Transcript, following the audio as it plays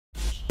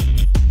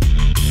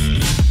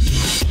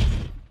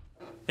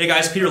Hey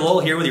guys, Peter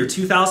Lowell here with your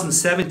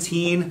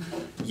 2017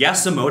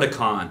 Yes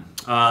Emoticon.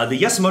 The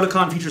Yes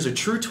Emoticon features a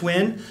true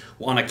twin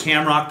on a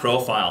cam rock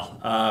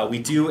profile. We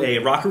do a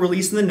rocker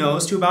release in the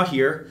nose to about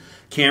here,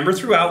 camber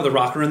throughout with a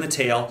rocker in the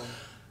tail.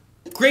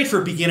 Great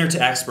for beginner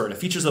to expert. It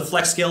features a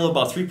flex scale of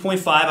about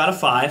 3.5 out of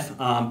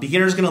 5.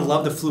 Beginners are going to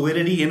love the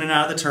fluidity in and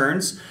out of the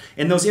turns,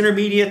 and those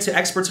intermediate to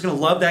experts are going to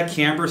love that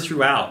camber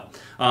throughout.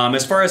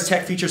 As far as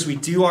tech features, we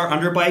do our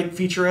underbite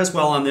feature as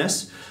well on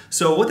this.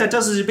 So what that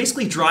does is it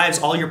basically drives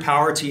all your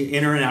power to your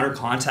inner and outer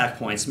contact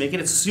points, making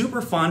it super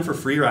fun for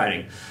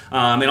freeriding.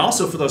 And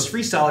also for those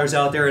freestylers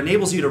out there, it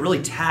enables you to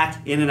really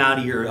tack in and out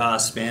of your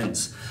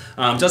spins.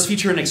 It does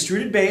feature an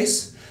extruded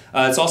base.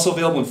 It's also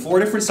available in 4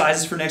 different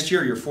sizes for next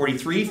year, your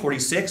 43,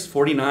 46,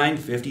 49,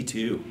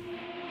 52.